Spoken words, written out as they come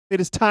It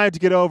is time to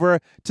get over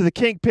to the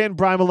Kingpin,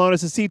 Brian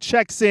Milonas, as he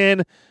checks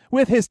in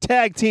with his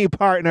tag team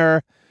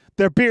partner,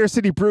 their Beer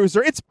City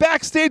Bruiser. It's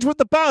Backstage with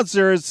the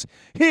Bouncers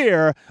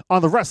here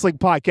on the Wrestling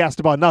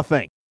Podcast About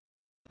Nothing.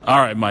 All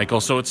right,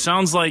 Michael, so it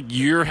sounds like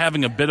you're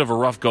having a bit of a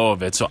rough go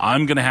of it, so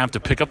I'm going to have to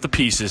pick up the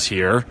pieces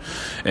here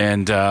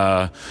and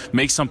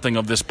make something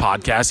of this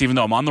podcast, even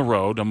though I'm on the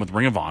road. I'm with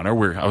Ring of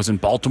Honor. I was in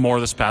Baltimore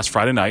this past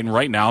Friday night, and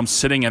right now I'm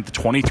sitting at the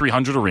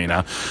 2300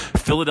 Arena,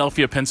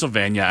 Philadelphia,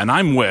 Pennsylvania, and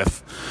I'm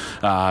with,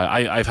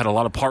 I've had a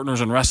lot of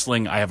partners in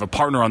wrestling. I have a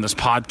partner on this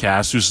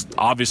podcast who's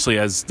obviously,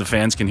 as the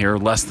fans can hear,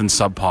 less than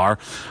subpar.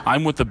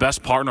 I'm with the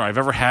best partner I've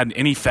ever had in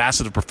any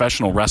facet of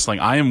professional wrestling.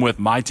 I am with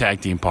my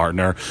tag team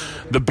partner,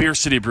 the Beer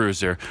City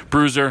Bruiser.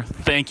 Bruiser,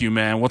 thank you,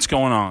 man. What's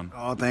going on?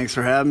 Oh, thanks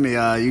for having me.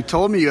 You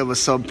told me you have a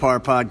subpar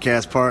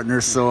podcast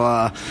partner,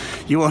 so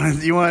you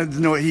wanted to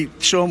know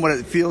show him what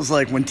it feels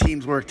like when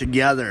teams work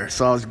together.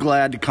 So I was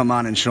glad to come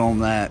on and show him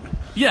that.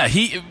 Yeah,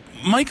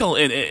 Michael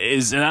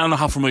is, and I don't know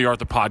how familiar you are with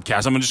the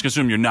podcast. I'm just going to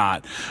assume you're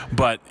not,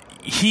 but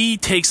he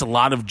takes a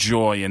lot of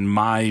joy in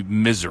my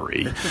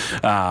misery.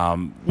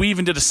 We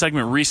even did a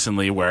segment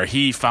recently where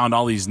he found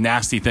all these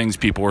nasty things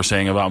people were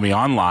saying about me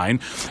online,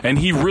 and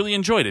he really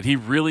enjoyed it. He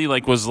really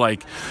was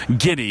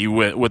giddy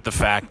with the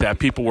fact that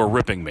people were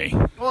ripping me.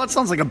 Well, that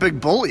sounds like a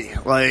big bully.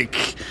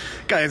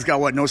 Guy's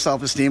got no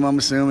self-esteem, I'm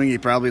assuming. He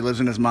probably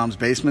lives in his mom's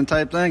basement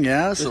type thing,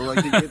 yeah? So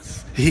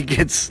he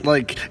gets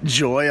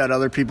joy out of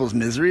other people's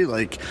misery.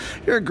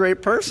 You're a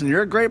great person.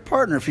 You're a great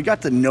partner. If he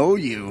got to know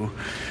you,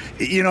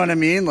 you know what I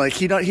mean?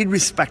 He'd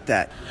respect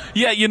that.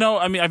 Yeah,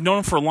 I've known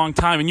him for a long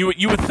time, and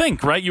you would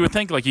think, right? You would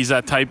think he's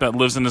that type that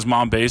lives in his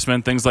mom's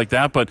basement, things like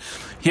that. But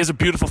he has a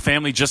beautiful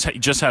family. Just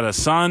had a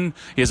son.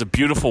 He has a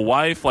beautiful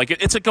wife.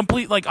 It's a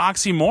complete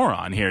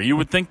oxymoron here. You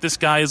would think this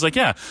guy is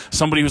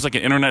somebody who's an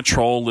internet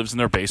troll, lives in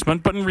their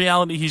basement, but in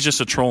reality, he's just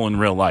a troll in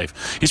real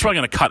life. He's probably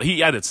going to cut.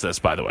 He edits this,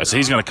 by the way, so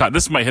he's going to cut.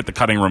 This might hit the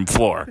cutting room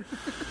floor.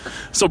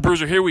 So,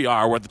 Bruiser, here we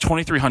are. We're at the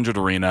 2300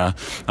 Arena.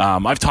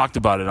 I've talked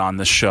about it on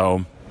this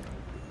show.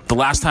 The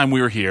last time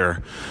we were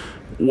here,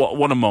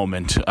 what a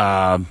moment.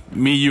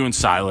 Me, you, and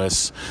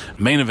Silas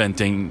main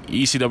eventing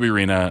ECW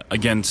Arena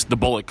against the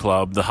Bullet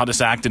Club, the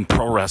hottest act in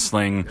pro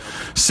wrestling,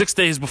 6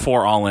 days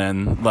before All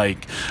In.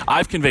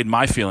 I've conveyed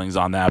my feelings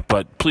on that,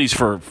 but please,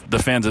 for the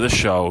fans of this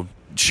show,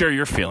 share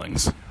your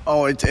feelings.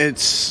 Oh,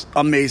 it's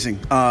amazing.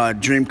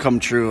 Dream come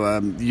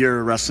true.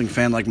 You're a wrestling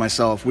fan like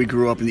myself. We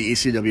grew up in the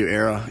ECW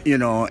era,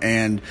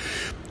 and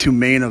to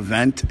main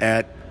event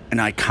at an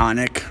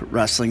iconic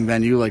wrestling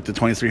venue like the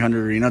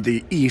 2300 Arena,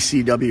 the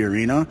ECW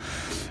Arena.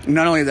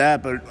 Not only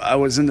that, but I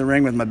was in the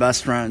ring with my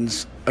best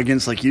friends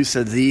against, like you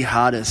said, the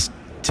hottest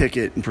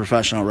ticket in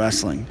professional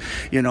wrestling,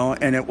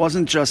 and it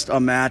wasn't just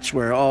a match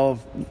where, we're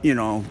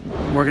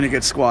going to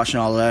get squashed and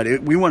all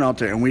that. We went out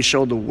there and we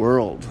showed the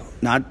world,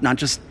 not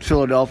just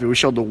Philadelphia, we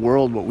showed the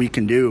world what we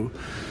can do,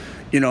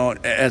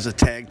 as a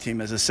tag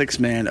team, as a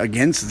six-man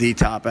against the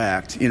top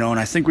act, and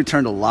I think we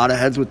turned a lot of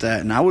heads with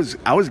that, and I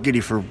was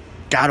giddy for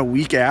a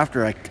week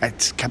after. I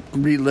kept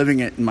reliving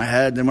it in my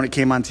head. Then when it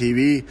came on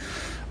TV,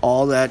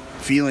 all that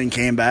feeling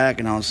came back,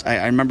 and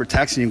I remember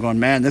texting you going,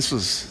 man, that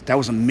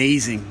was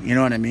amazing. You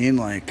know what I mean?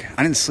 I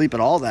didn't sleep at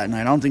all that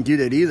night. I don't think you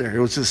did either. It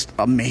was just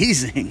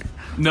amazing.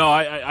 No,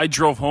 I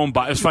drove home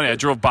it was funny. I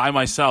drove by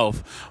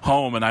myself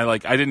home, and I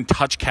didn't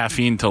touch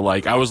caffeine till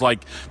I was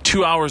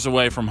 2 hours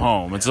away from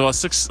home. It's a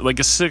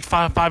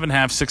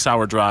 5.5, 6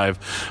 hour drive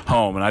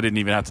home, and I didn't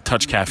even have to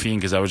touch caffeine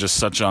because I was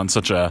just on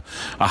such a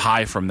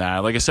high from that.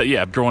 Like I said,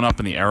 yeah, growing up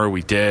in the era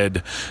we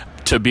did,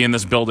 to be in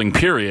this building,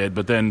 period,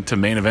 but then to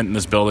main event in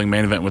this building,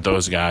 main event with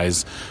those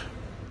guys,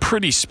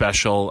 pretty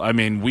special.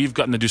 We've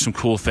gotten to do some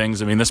cool things.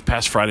 This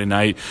past Friday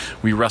night,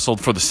 we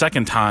wrestled for the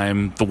second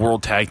time the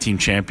World Tag Team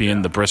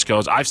Champion, the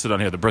Briscoes. I've stood on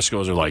here. The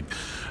Briscoes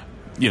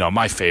are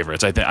my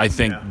favorites. I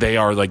think they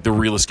are the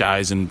realest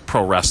guys in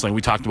pro wrestling.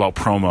 We talked about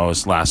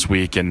promos last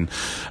week, and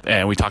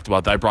we talked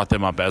about that. I brought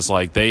them up as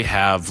they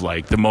have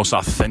the most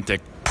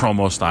authentic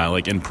promo style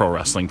in pro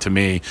wrestling to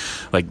me.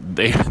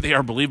 They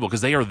are believable because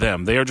they are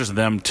them. They are just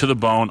them to the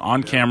bone,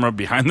 on camera,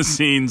 behind the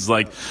scenes.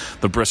 The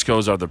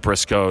Briscoes are the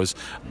Briscoes.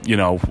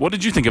 What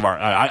did you think of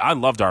I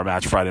loved our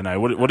match Friday night.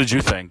 What did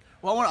you think?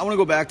 Well, I want to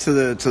go back to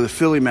the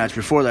Philly match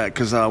before that,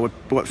 because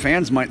what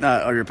fans might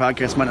not, or your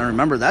podcast might not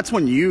remember, that's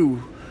when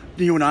you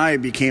and I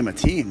became a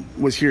team,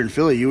 was here in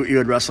Philly. You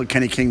had wrestled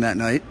Kenny King that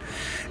night,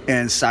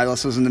 and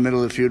Silas was in the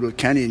middle of the feud with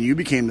Kenny, and you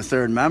became the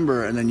third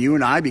member, and then you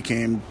and I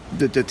became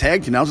the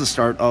tag team. That was the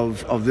start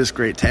of this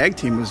great tag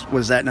team,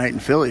 was that night in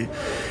Philly.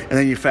 And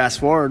then you fast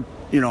forward,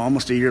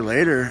 almost a year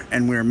later,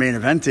 and we were main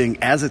eventing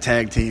as a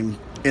tag team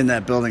in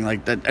that building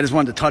like that. I just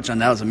wanted to touch on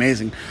that. It was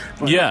amazing.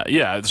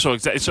 Yeah. So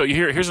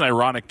here's an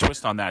ironic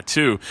twist on that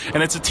too.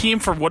 And it's a team,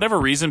 for whatever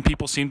reason,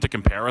 people seem to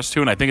compare us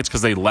to, and I think it's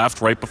because they left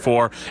right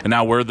before, and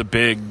now we're the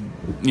big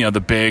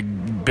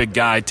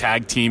guy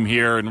tag team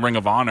here in Ring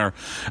of Honor.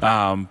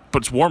 But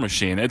it's War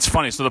Machine. It's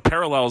funny. So the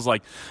parallels,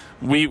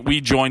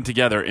 we joined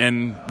together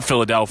in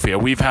Philadelphia.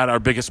 We've had our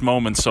biggest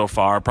moments so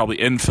far probably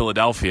in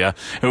Philadelphia.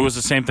 It was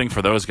the same thing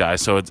for those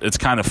guys, so it's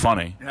kind of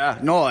funny. Yeah,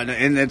 no,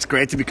 and it's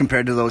great to be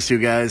compared to those two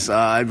guys.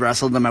 I've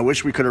wrestled them. I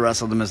wish we could have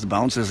wrestled them as the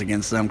Bouncers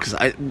against them because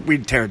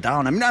we'd tear it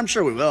down. I mean, I'm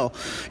sure we will.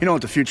 You know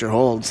what the future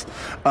holds.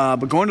 But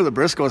going to the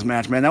Briscoes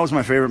match, man, that was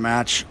my favorite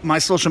match. My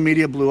social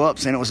media blew up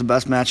saying it was the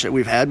best match that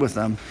we've had with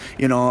them.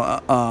 You know,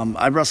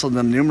 I've wrestled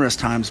them numerous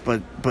times,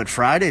 but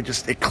Friday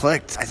just it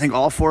clicked. I think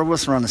all four of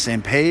us were on the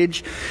same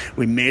page.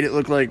 We made it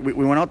look like we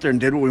went out there and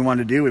did what we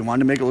wanted to do. We wanted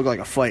to make it look like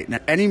a fight. And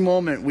at any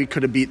moment, we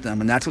could have beat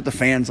them, and that's what the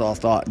fans all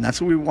thought, and that's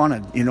what we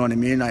wanted. You know what I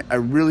mean? I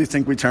really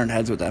think we turned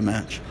heads with that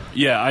match.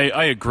 Yeah,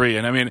 I agree.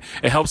 And, I mean,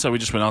 it helps that we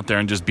just went out there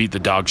and just beat the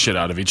dog shit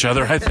out of each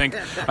other. I think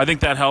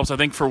that helps. I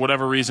think for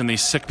whatever reason,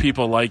 these sick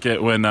people like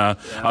it when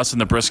us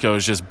and the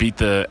Briscoes just beat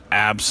the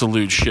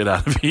absolute shit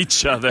out of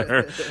each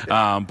other.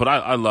 But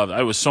I love it.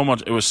 It was so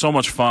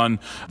much fun.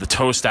 The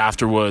toast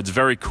afterwards,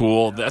 very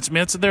cool.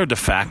 It's their de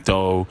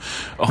facto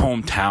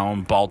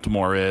hometown.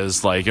 Baltimore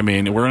is like. I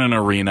mean, we're in an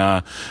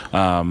arena.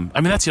 I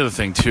mean, that's the other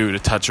thing too to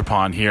touch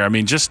upon here. I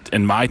mean, just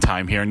in my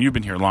time here, and you've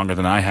been here longer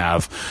than I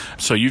have,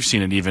 so you've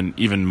seen it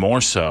even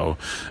more so.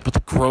 But the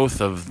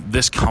growth of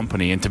this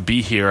company and to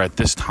be here at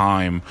this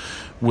time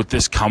with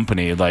this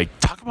company, like,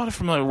 talk about it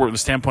from the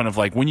standpoint of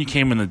like when you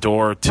came in the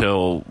door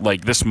till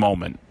like this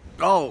moment.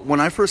 Oh, when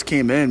I first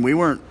came in, we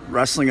weren't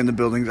wrestling in the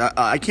buildings.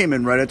 I came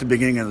in right at the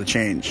beginning of the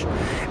change.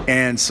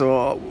 And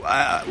so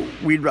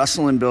we'd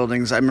wrestle in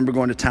buildings. I remember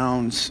going to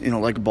towns, you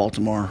know, like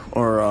Baltimore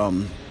or,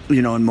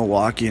 you know, in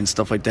Milwaukee and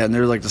stuff like that. And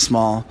they're like the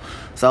small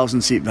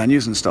 1,000-seat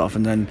venues and stuff.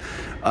 And then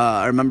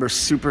I remember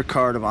Super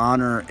Card of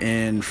Honor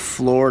in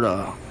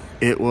Florida.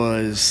 It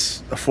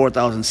was a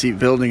 4,000-seat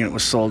building, and it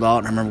was sold out.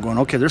 And I remember going,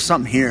 okay, there's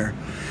something here.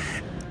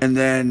 And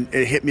then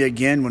it hit me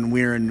again when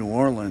we were in New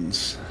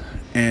Orleans.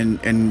 And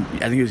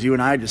I think it was you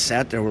and I just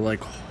sat there. We're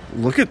like,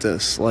 look at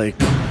this. Like,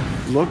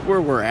 look where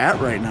we're at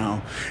right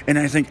now. And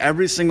I think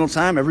every single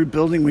time, every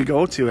building we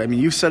go to, I mean,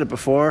 you've said it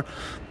before.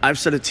 I've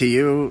said it to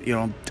you. You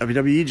know,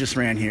 WWE just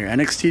ran here.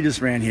 NXT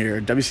just ran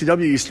here.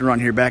 WCW used to run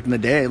here back in the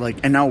day. Like,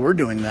 and now we're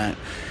doing that.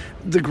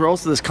 The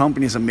growth of this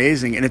company is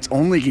amazing, and it's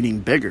only getting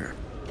bigger.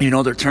 You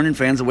know, they're turning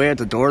fans away at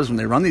the doors when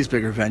they run these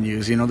bigger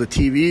venues. You know, the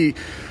TV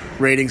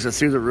ratings are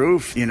through the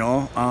roof, you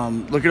know.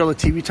 Look at all the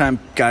TV time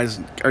guys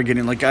are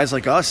getting, like guys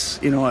like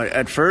us. You know,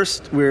 at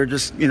first we were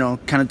just, you know,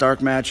 kind of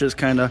dark matches,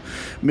 kind of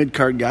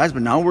mid-card guys.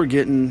 But now we're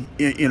getting,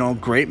 you know,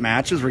 great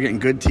matches. We're getting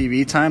good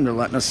TV time. They're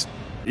letting us,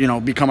 you know,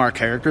 become our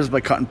characters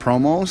by cutting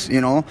promos,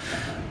 you know.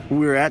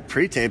 We were at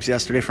pre-tapes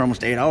yesterday for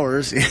almost 8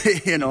 hours.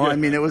 You know, I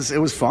mean, it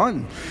was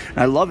fun.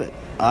 I love it.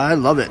 I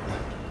love it.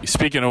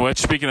 Speaking of which,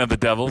 speaking of the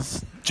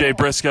Devils, Jay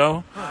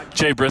Briscoe,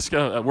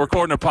 we're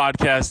recording a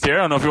podcast here. I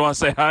don't know if you want to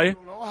say hi.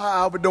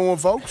 How we doing,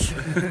 folks?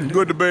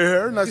 Good to be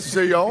here. Nice to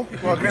see y'all.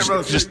 Well,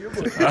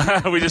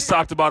 we just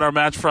talked about our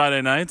match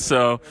Friday night,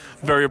 so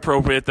very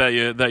appropriate that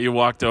you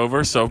walked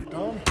over. So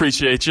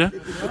appreciate you,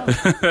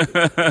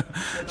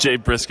 Jay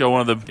Briscoe.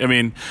 One of the, I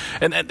mean,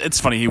 and it's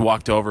funny he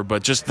walked over,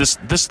 but just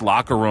this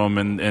locker room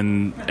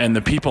and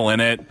the people in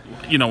it.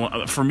 You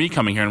know, for me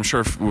coming here, and I'm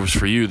sure it was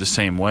for you the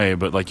same way,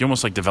 but like you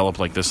almost like develop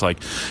like this, like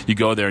you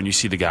go there and you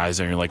see the guys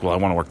there and you're like, well, I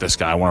want to work this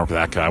guy, I want to work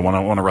that guy, I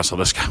want to wrestle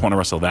this guy, I want to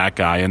wrestle that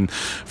guy. And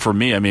for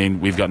me, I mean,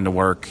 we got to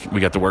work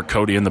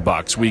Cody and the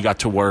Bucks, we got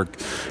to work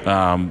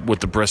with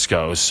the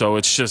Briscoes, so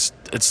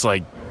it's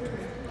like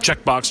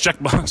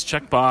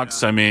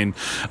checkbox.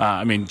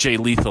 I mean, Jay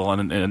Lethal,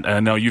 and I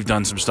know you've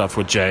done some stuff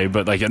with Jay,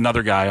 but like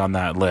another guy on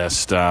that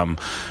list. I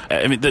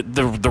mean,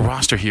 the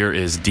roster here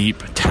is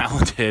deep,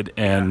 talented,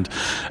 and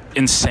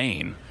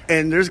insane.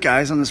 And there's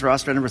guys on this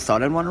roster I never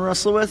thought I'd want to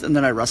wrestle with, and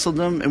then I wrestled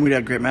them, and we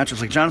had great matches.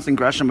 Like Jonathan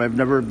Gresham, I've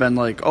never been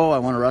like, oh, I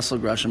want to wrestle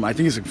Gresham. I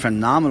think he's a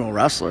phenomenal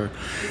wrestler.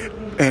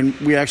 And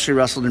we actually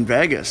wrestled in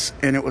Vegas,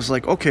 and it was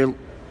like, okay,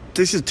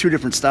 this is two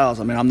different styles.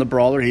 I mean, I'm the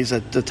brawler, he's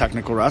the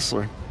technical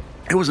wrestler.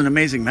 It was an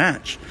amazing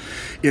match,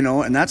 you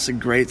know, and that's the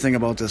great thing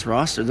about this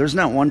roster. There's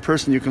not one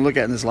person you can look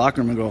at in this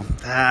locker room and go,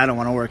 I don't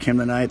want to work him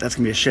tonight. That's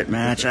going to be a shit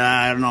match.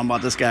 I don't know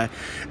about this guy.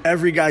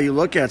 Every guy you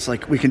look at, it's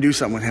like, we can do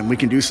something with him. We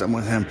can do something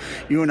with him.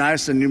 You and I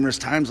have said numerous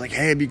times, like,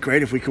 hey, it'd be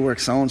great if we could work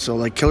so-and-so.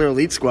 Like Killer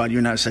Elite Squad, you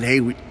and I said, hey,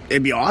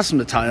 it'd be awesome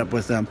to tie up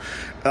with them.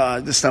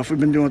 The stuff we've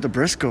been doing with the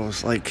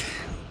Briscoes, like,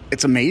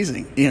 it's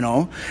amazing, you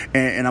know,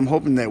 and I'm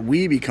hoping that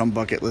we become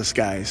bucket list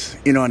guys.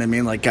 You know what I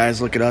mean? Like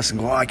guys look at us and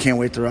go, "Oh, I can't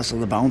wait to wrestle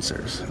the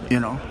Bouncers." You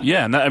know?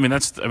 Yeah, and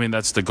that's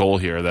the goal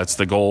here. That's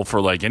the goal for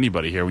like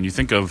anybody here. When you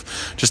think of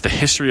just the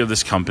history of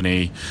this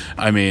company,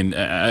 I mean,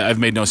 I've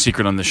made no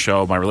secret on this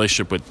show my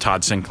relationship with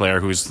Todd Sinclair,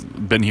 who's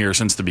been here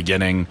since the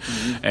beginning,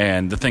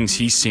 and the things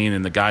he's seen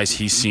and the guys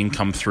he's seen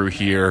come through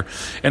here,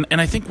 and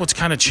I think what's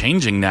kind of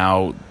changing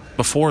now.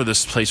 Before,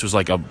 this place was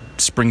like a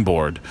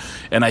springboard,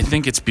 and I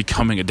think it's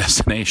becoming a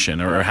destination,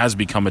 or has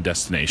become a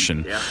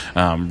destination,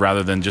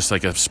 rather than just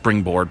like a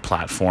springboard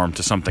platform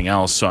to something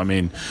else. So I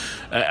mean,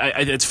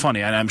 it's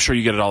funny, and I'm sure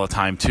you get it all the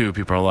time too.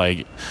 People are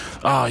like,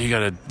 "Oh, you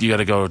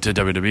gotta go to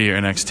WWE or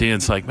NXT." And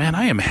it's like, man,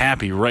 I am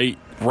happy right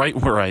right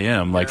where I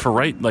am. Like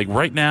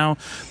right now,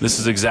 this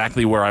is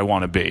exactly where I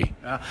want to be.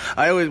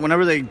 I always,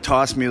 whenever they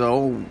toss me,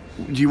 though,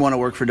 do you want to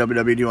work for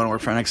WWE? Do you want to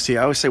work for NXT?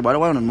 I always say, why do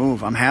I want to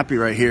move? I'm happy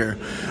right here.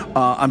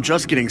 I'm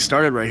just getting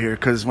started right here,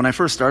 because when I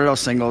first started, I was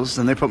singles,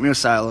 then they put me with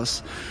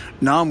Silas.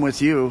 Now I'm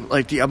with you.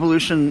 Like, the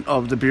evolution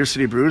of the Beer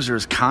City Bruiser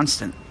is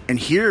constant. And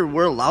here,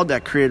 we're allowed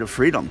that creative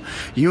freedom.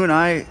 You and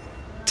I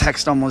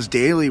text almost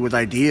daily with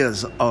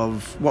ideas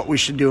of what we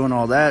should do and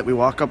all that. We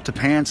walk up to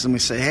Pants and we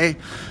say, hey,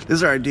 this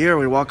is our idea. Or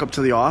we walk up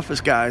to the office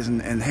guys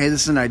and hey,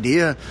 this is an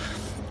idea.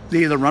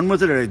 They either run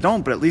with it or they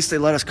don't, but at least they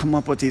let us come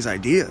up with these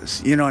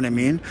ideas. You know what I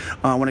mean?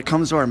 When it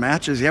comes to our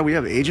matches, yeah, we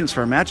have agents for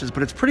our matches,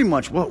 but it's pretty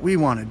much what we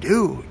want to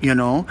do, you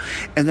know?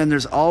 And then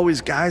there's always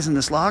guys in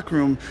this locker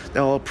room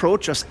that will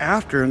approach us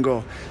after and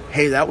go,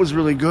 hey, that was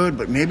really good,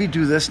 but maybe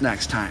do this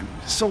next time.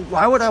 So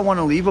why would I want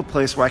to leave a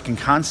place where I can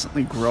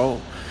constantly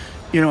grow?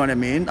 You know what I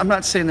mean? I'm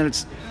not saying that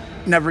it's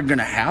never going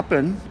to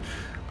happen.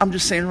 I'm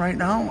just saying right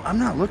now, I'm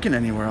not looking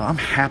anywhere. I'm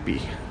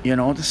happy. You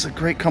know, this is a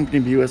great company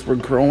to be with. We're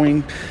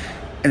growing.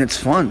 And it's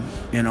fun,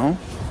 you know?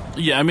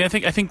 Yeah, I mean, I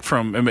think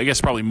I guess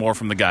probably more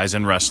from the guys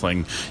in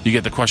wrestling, you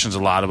get the questions a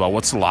lot about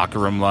what's the locker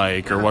room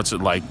like or what's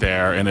it like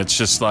there. And it's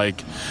just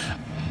like,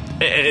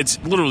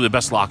 it's literally the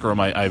best locker room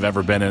I've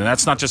ever been in. And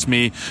that's not just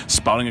me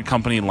spouting a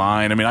company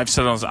line. I mean, I've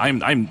said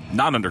I'm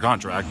not under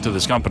contract to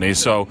this company.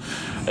 So,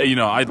 you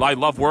know, I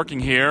love working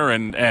here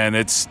and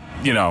it's,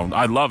 you know,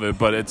 I love it,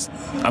 but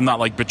I'm not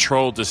like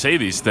betrothed to say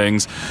these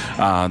things.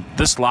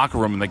 This locker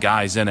room and the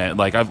guys in it,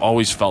 like I've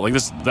always felt like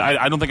this.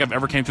 I don't think I've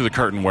ever came through the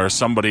curtain where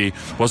somebody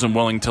wasn't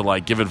willing to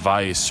like give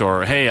advice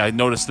or, hey, I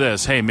noticed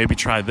this. Hey, maybe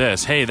try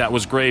this. Hey, that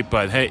was great,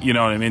 but hey, you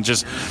know what I mean?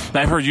 Just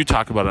I've heard you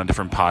talk about it on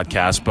different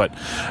podcasts, but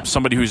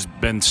somebody who's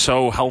been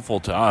so helpful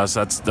to us,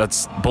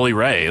 that's Bully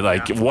Ray.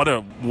 Like what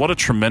a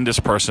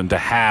tremendous person to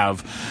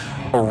have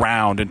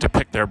around and to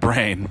pick their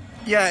brain.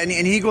 Yeah, and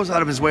he goes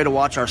out of his way to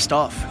watch our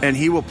stuff, and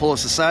he will pull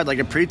us aside, like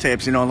at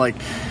pre-tapes, you know,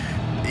 like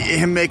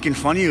him making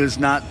fun of you is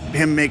not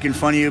him making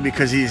fun of you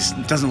because he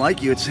doesn't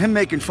like you. It's him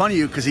making fun of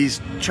you because he's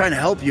trying to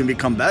help you and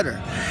become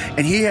better.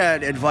 And he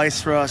had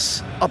advice for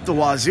us up the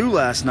wazoo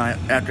last night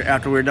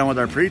after we were done with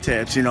our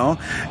pre-tapes, you know.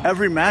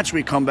 Every match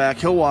we come back,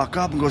 he'll walk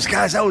up and goes,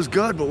 guys, that was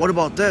good, but what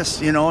about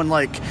this, you know, and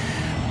like...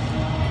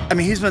 I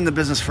mean, he's been in the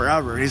business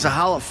forever. He's a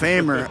Hall of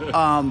Famer.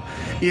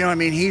 You know what I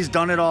mean? He's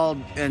done it all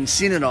and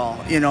seen it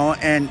all, you know,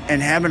 and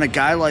having a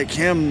guy like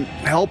him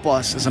help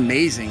us is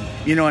amazing.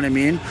 You know what I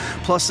mean?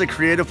 Plus the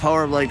creative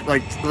power of like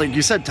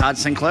you said, Todd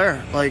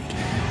Sinclair. Like,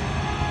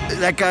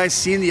 that guy's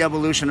seen the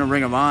evolution of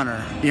Ring of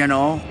Honor, you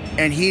know,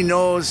 and he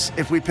knows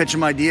if we pitch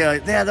him idea,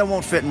 yeah, that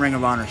won't fit in Ring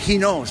of Honor. He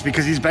knows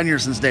because he's been here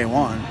since day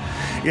one.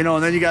 You know,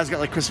 and then you guys got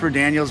like Christopher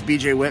Daniels,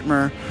 BJ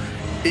Whitmer,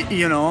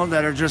 you know,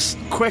 that are just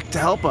quick to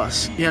help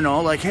us, you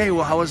know, like, hey,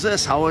 well, how was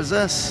this? How was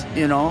this?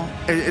 You know,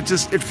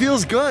 it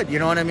feels good. You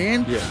know what I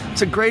mean? Yeah.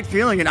 It's a great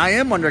feeling. And I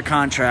am under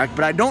contract,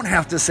 but I don't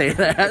have to say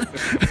that,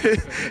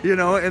 you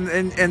know,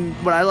 and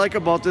what I like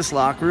about this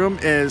locker room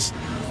is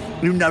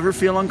you never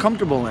feel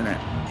uncomfortable in it.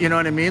 You know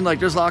what I mean?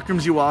 Like, there's locker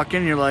rooms you walk in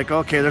and you're like,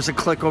 okay, there's a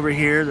click over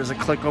here. There's a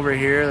click over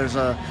here. There's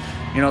a,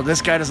 you know,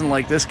 this guy doesn't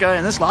like this guy.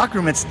 In this locker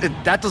room,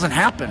 that doesn't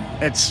happen.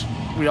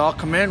 We all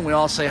come in, we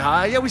all say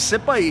hi. Yeah, we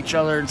sit by each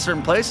other in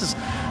certain places,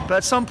 but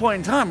at some point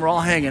in time, we're all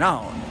hanging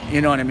out.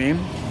 You know what I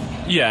mean?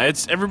 Yeah,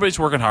 everybody's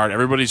working hard.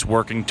 Everybody's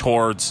working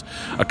towards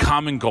a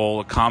common goal,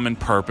 a common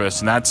purpose,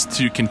 and that's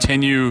to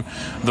continue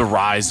the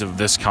rise of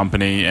this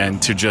company and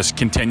to just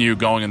continue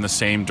going in the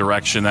same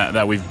direction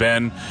that we've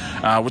been,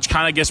 which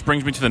kind of, I guess,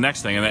 brings me to the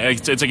next thing. And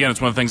it's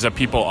one of the things that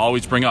people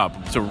always bring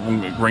up to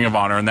Ring of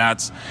Honor, and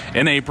that's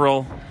in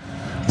April,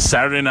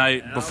 Saturday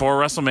night before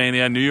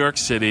WrestleMania, New York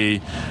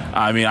City.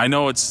 I mean, I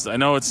know it's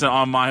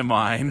on my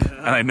mind,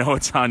 and I know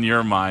it's on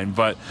your mind.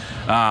 But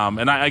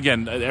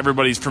again,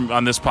 everybody's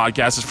on this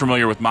podcast is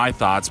familiar with my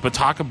thoughts. But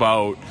talk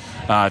about,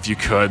 if you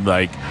could,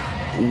 like,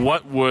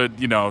 what would,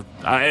 you know?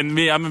 And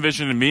me, I'm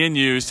envisioning me and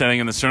you standing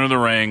in the center of the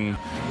ring,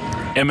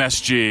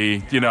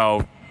 MSG. You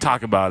know,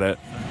 talk about it.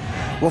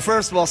 Well,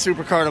 first of all,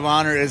 Supercard of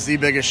Honor is the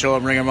biggest show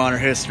in Ring of Honor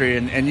history,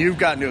 and you've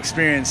gotten to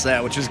experience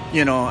that, which is,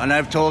 you know, and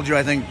I've told you,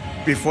 I think,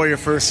 before your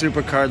first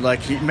Supercard,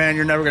 like, man,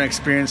 you're never going to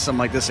experience something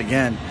like this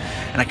again.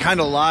 And I kind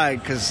of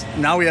lied, because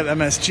now we have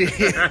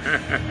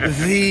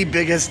MSG, the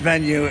biggest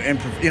venue,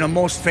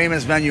 most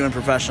famous venue in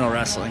professional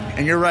wrestling.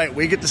 And you're right,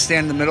 we get to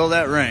stand in the middle of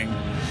that ring,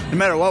 no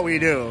matter what we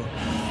do,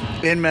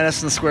 in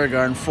Madison Square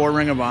Garden for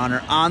Ring of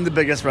Honor on the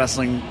biggest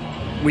wrestling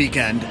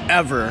weekend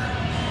ever.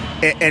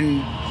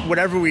 And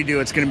whatever we do,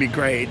 it's going to be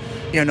great,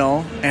 you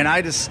know? And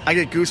I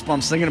get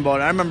goosebumps thinking about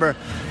it. I remember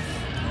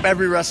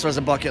every wrestler has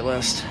a bucket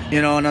list,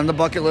 you know, and on the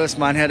bucket list,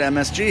 mine had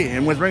MSG.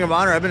 And with Ring of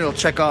Honor, I've been able to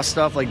check off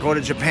stuff like go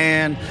to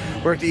Japan,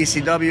 work the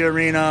ECW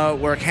arena,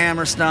 work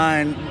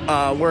Hammerstein,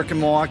 work in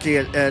Milwaukee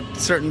at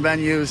certain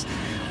venues.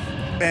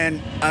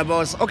 And I've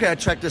always, I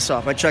checked this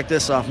off.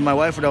 And my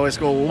wife would always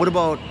go, well, what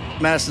about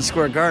Madison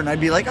Square Garden? I'd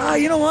be like,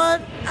 you know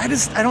what? I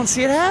don't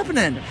see it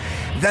happening.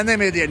 Then they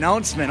made the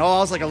announcement. I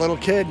was like a little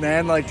kid,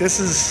 man. Like, this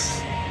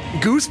is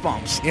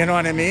goosebumps. You know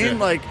what I mean? Yeah.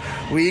 Like,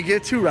 we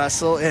get to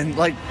wrestle, and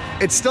like,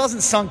 it still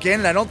hasn't sunk in,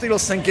 and I don't think it'll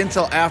sink in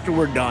until after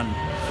we're done.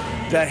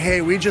 That,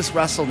 hey, we just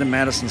wrestled in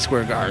Madison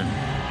Square Garden.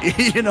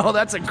 You know,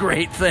 that's a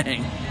great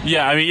thing.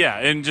 Yeah, I mean, yeah,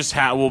 and just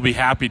we'll be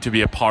happy to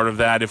be a part of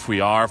that if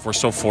we're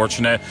so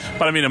fortunate.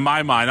 But I mean, in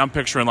my mind, I'm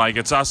picturing like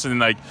it's us and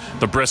like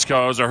the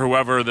Briscoes or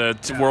whoever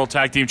the World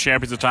Tag Team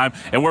Champions at the time,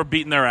 and we're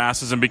beating their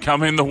asses and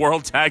becoming the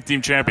World Tag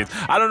Team Champions.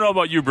 I don't know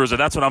about you, Bruiser.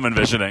 That's what I'm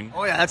envisioning.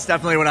 Oh yeah, that's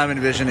definitely what I'm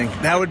envisioning.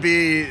 That would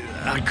be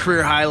a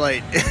career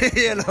highlight.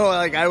 You know,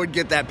 like I would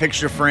get that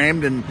picture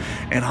framed and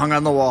hung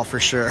on the wall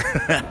for sure.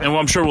 And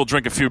I'm sure we'll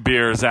drink a few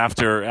beers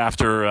after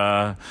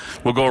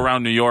we'll go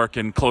around New York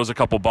and close a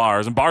couple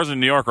bars. And bars in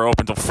New York are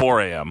open till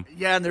 4 a.m.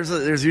 Yeah, and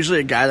there's usually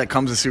a guy that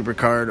comes to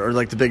Supercard or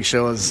like the big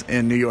shows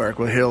in New York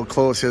where he'll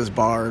close his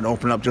bar and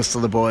open up just to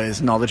the boys,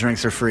 and all the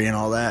drinks are free and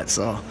all that.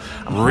 So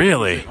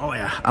Really? Oh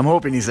yeah, I'm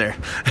hoping he's there.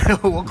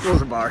 We'll close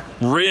the bar.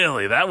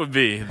 Really? That would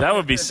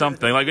be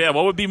something. Like, yeah,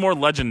 what would be more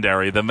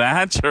legendary, the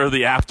match or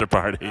the after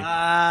party?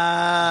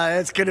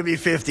 It's gonna be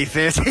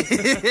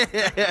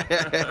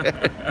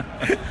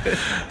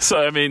 50-50.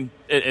 So, I mean,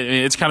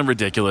 it's kind of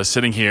ridiculous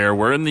sitting here.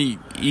 We're in the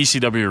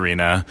ECW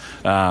arena.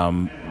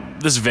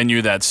 This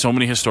venue that so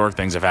many historic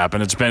things have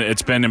happened.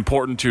 It's been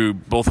important to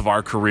both of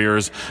our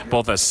careers,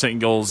 both as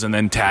singles and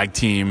then tag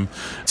team.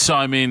 So,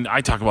 I mean,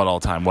 I talk about all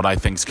the time what I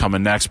think's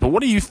coming next. But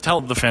what do you tell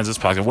the fans of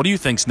this podcast? What do you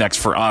think's next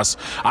for us?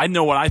 I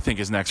know what I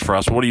think is next for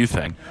us. But what do you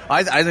think?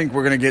 I think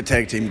we're going to get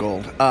tag team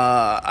gold.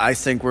 I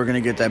think we're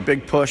going to get that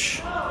big push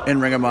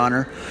in Ring of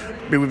Honor.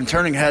 We've been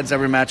turning heads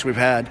every match we've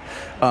had.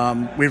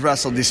 We've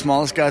wrestled the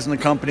smallest guys in the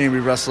company.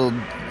 We've wrestled,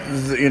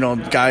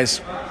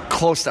 guys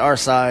close to our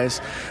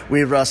size.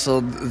 We've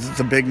wrestled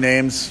the big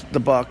names, the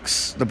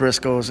Bucks, the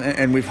Briscoes,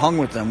 and we've hung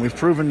with them. We've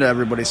proven to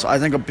everybody. So I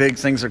think big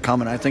things are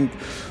coming. I think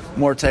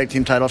more tag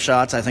team title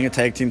shots. I think a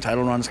tag team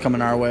title run's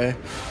coming our way.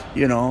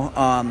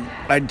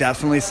 I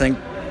definitely think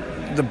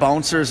the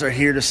bouncers are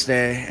here to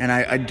stay, and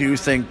I do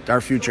think our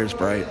future is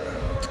bright.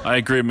 I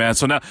agree, man.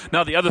 So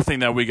now the other thing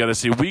that we got to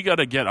see, we got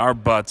to get our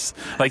butts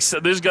like. So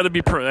there's got to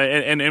be,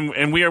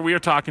 and we are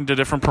talking to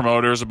different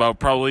promoters about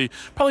probably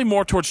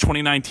more towards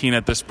 2019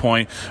 at this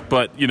point.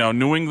 But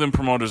New England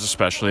promoters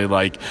especially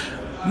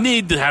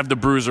need to have the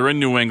Bruiser in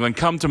New England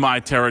come to my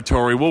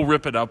territory. We'll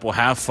rip it up. We'll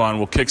have fun.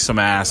 We'll kick some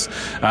ass.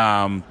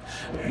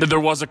 There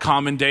was a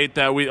common date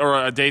that we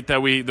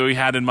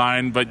had in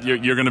mind, but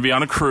you're going to be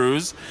on a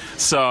cruise.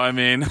 So I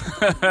mean,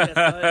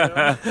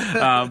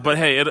 but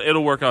hey,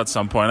 it'll work out at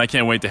some point. I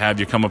can't wait to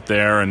have you come up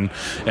there and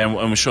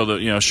show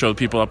the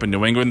people up in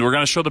New England. We're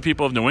going to show the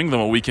people of New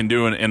England what we can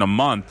do in a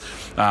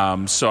month.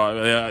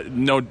 So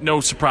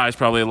no surprise,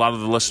 probably a lot of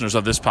the listeners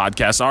of this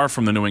podcast are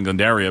from the New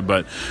England area,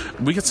 but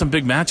we got some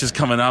big matches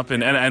coming up,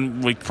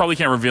 and we probably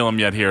can't reveal them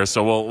yet here,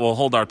 so we'll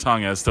hold our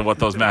tongue as to what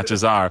those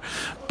matches are.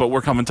 But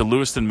we're coming to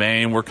Lewiston,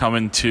 Maine. We're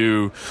coming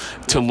to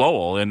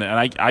Lowell, and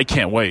I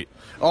can't wait.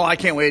 Oh, I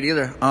can't wait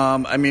either.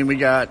 I mean, we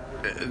got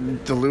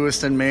the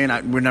Lewiston,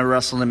 Maine. We never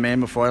wrestled in Maine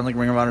before. I don't think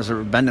Ring of Honor's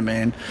ever been to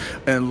Maine.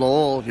 And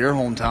Lowell, your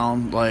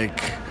hometown,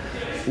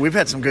 we've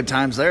had some good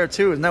times there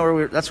too. Isn't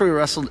that that's where we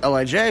wrestled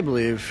LIJ, I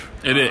believe.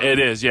 It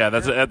is, yeah.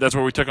 That's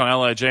where we took on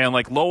LIJ, and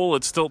Lowell,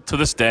 it's still to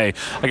this day.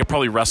 I could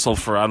probably wrestle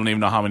for I don't even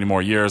know how many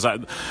more years.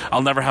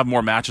 I'll never have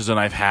more matches than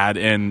I've had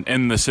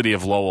in the city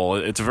of Lowell.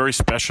 It's a very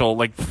special.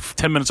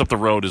 10 minutes up the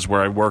road is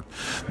where I worked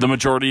the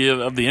majority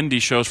of the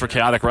indie shows for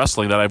Chaotic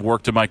Wrestling that I've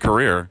worked in my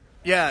career.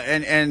 Yeah,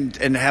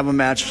 and have a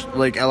match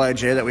like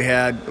LIJ that we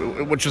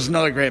had, which was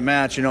another great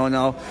match, and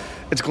now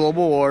it's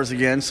Global Wars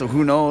again, so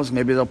who knows,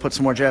 maybe they'll put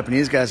some more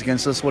Japanese guys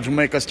against us, which will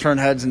make us turn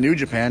heads in New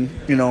Japan,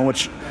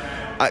 which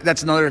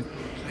that's another,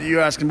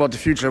 you're asking about the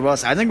future of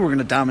us. I think we're going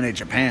to dominate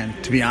Japan,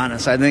 to be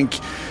honest. I think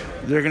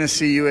they're going to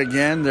see you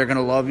again, they're going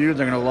to love you,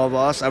 they're going to love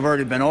us. I've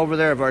already been over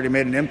there, I've already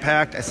made an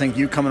impact. I think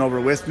you coming over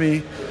with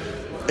me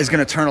is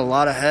going to turn a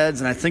lot of heads,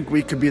 and I think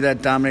we could be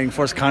that dominating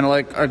force, kind of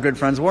like our good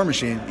friends War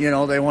Machine.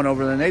 They went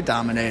over there and they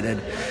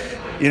dominated.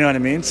 You know what I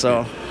mean?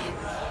 So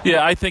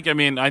Yeah,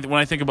 when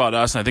I think about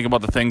us, and I think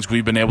about the things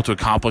we've been able to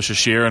accomplish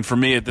this year, and for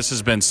me, this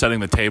has been setting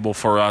the table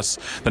for us.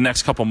 The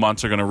next couple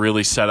months are going to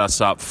really set us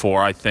up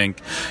for, I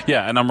think,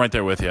 and I'm right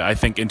there with you. I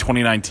think in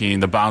 2019,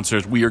 the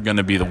Bouncers, we are going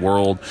to be the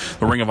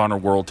Ring of Honor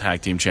World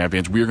Tag Team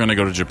Champions. We are going to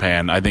go to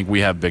Japan. I think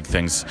we have big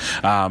things.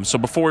 So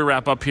before we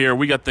wrap up here,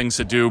 we got things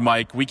to do,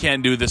 Mike. We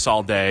can't do this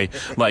all day.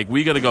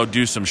 We got to go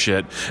do some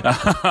shit.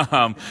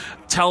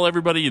 Tell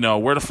everybody,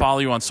 where to follow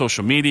you on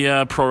social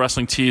media, Pro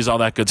Wrestling Tees, all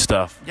that good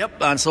stuff.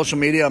 Yep, on social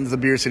media, I'm the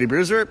Beer City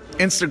Bruiser.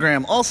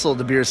 Instagram, also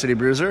the Beer City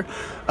Bruiser.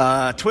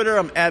 Twitter,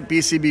 I'm at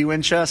BCB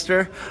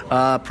Winchester.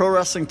 Pro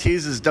Wrestling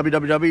Tees is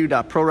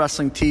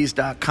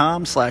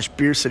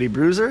www.prowrestlingtees.com/Beer City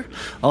Bruiser.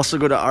 Also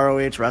go to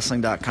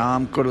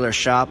ROHWrestling.com. Go to their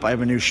shop. I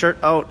have a new shirt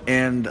out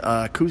and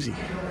koozie.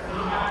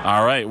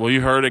 All right. Well,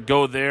 you heard it.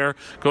 Go there.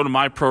 Go to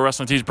my pro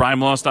wrestling tees,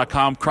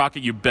 BrianMilonas.com.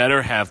 Crockett, you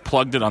better have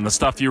plugged it on the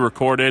stuff you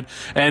recorded.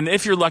 And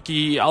if you're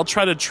lucky, I'll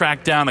try to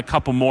track down a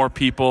couple more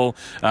people.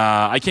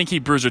 I can't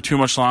keep Bruiser too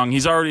much long.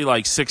 He's already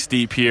like 6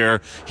 deep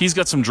here. He's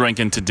got some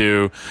drinking to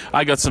do.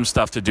 I got some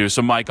stuff to do.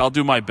 So, Mike, I'll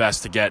do my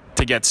best to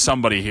get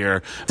somebody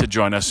here to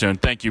join us soon.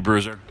 Thank you,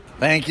 Bruiser.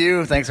 Thank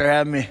you. Thanks for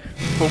having me.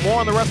 For more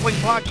on the Wrestling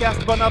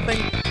Podcast About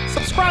Nothing,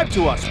 subscribe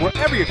to us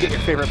wherever you get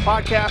your favorite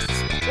podcasts,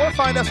 or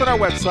find us on our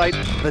website,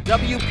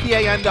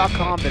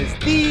 thewpan.com. That is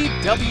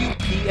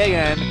thewpan.com.